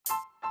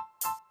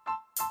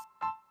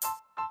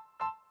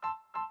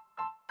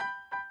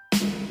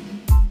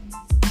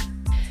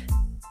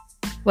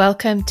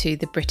Welcome to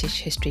the British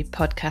History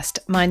Podcast.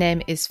 My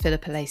name is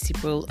Philippa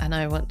Lacey-Brule and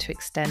I want to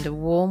extend a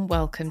warm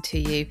welcome to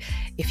you.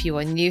 If you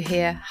are new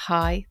here,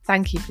 hi,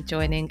 thank you for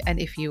joining, and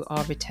if you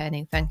are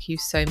returning, thank you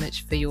so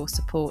much for your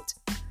support.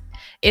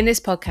 In this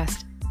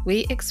podcast,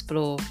 we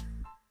explore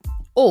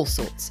all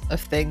sorts of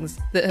things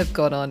that have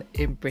gone on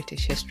in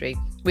British history.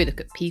 We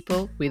look at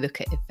people, we look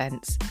at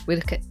events, we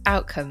look at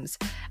outcomes,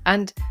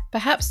 and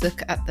perhaps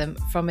look at them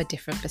from a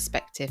different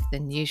perspective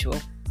than usual.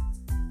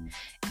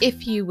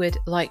 If you would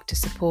like to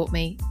support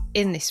me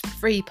in this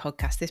free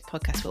podcast, this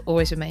podcast will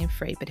always remain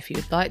free, but if you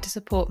would like to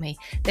support me,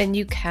 then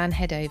you can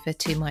head over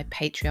to my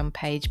Patreon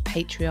page,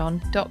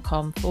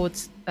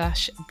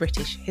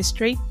 patreon.com/British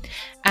History,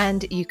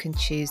 and you can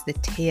choose the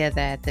tier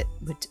there that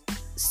would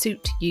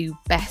suit you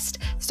best,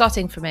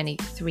 starting from only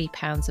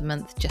 £3 a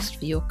month just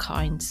for your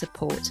kind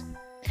support.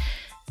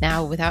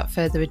 Now, without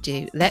further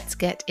ado, let's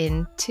get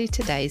into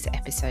today's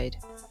episode.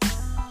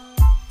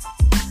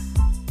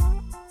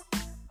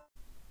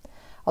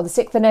 On the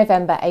 6th of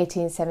November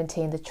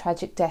 1817, the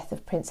tragic death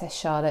of Princess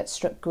Charlotte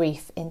struck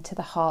grief into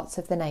the hearts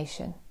of the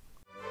nation.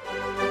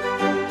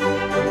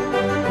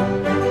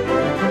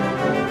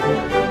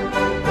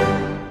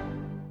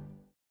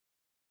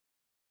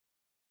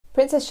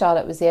 Princess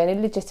Charlotte was the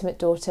only legitimate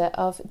daughter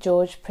of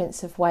George,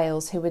 Prince of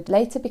Wales, who would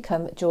later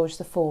become George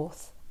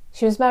IV.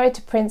 She was married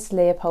to Prince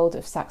Leopold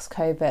of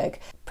Saxe-Coburg.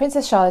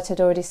 Princess Charlotte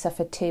had already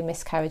suffered 2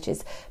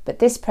 miscarriages, but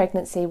this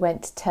pregnancy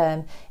went to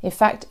term. In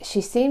fact, she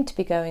seemed to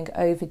be going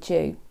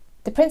overdue.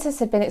 The princess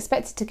had been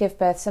expected to give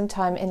birth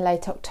sometime in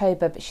late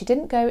October, but she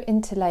didn't go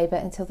into labour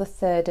until the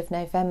 3rd of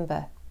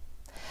November.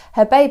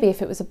 Her baby,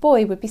 if it was a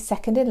boy, would be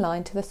second in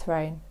line to the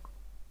throne.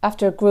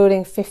 After a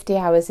gruelling 50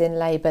 hours in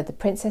labour, the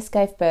princess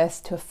gave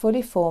birth to a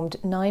fully formed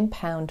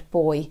 9-pound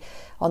boy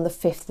on the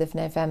 5th of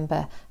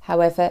November.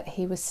 However,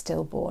 he was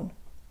stillborn.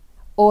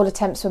 All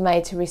attempts were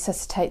made to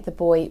resuscitate the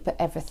boy, but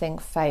everything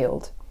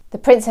failed. The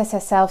princess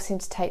herself seemed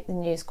to take the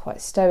news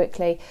quite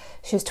stoically.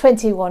 She was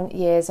 21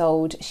 years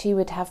old. She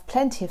would have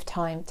plenty of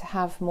time to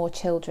have more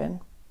children.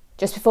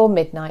 Just before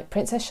midnight,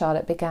 Princess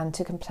Charlotte began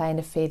to complain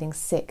of feeling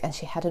sick, and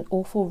she had an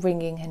awful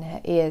ringing in her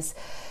ears.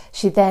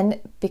 She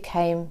then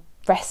became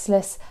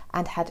restless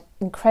and had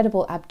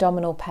incredible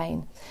abdominal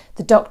pain.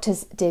 The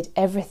doctors did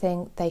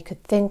everything they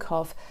could think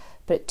of,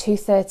 but at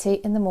 2:30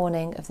 in the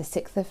morning of the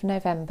 6th of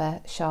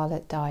November,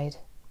 Charlotte died.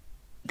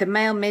 The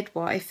male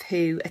midwife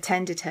who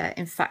attended her,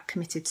 in fact,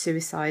 committed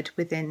suicide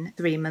within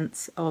 3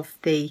 months of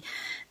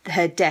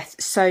her death.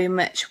 So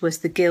much was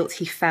the guilt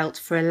he felt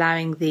for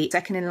allowing the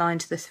second in line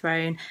to the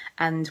throne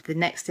and the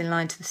next in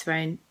line to the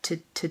throne to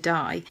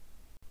die.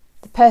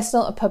 The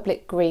personal and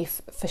public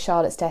grief for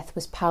Charlotte's death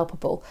was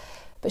palpable.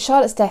 But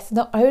Charlotte's death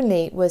not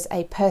only was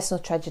a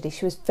personal tragedy,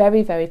 she was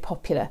very, very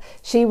popular.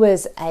 She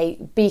was a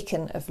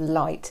beacon of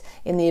light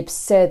in the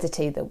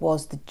absurdity that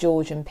was the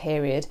Georgian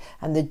period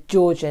and the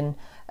Georgian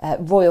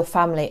royal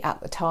family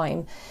at the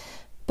time.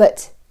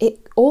 But it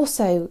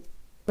also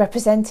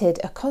represented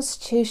a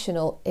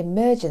constitutional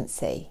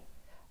emergency.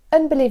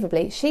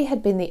 Unbelievably, she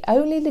had been the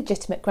only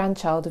legitimate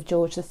grandchild of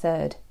George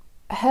III.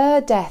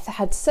 Her death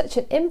had such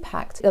an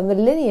impact on the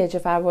lineage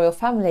of our royal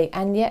family,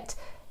 and yet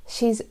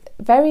she's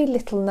very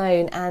little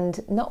known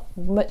and not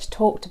much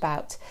talked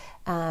about,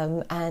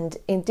 and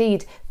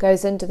indeed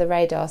goes under the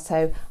radar,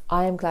 so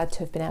I am glad to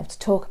have been able to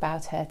talk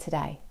about her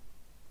today.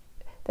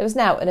 There was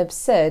now an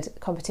absurd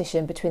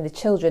competition between the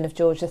children of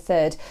George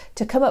III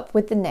to come up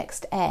with the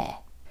next heir.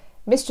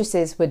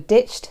 Mistresses were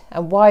ditched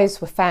and wives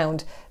were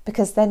found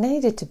because there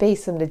needed to be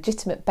some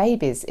legitimate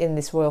babies in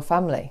this royal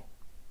family.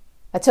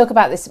 I talk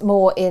about this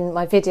more in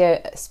my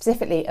video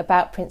specifically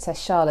about Princess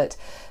Charlotte,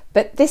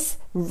 but this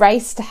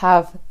race to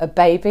have a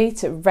baby,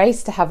 to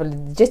race to have a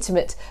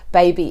legitimate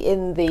baby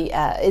in the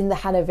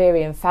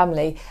Hanoverian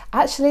family,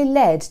 actually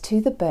led to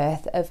the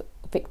birth of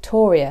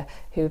Victoria,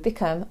 who would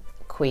become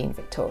Queen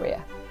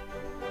Victoria.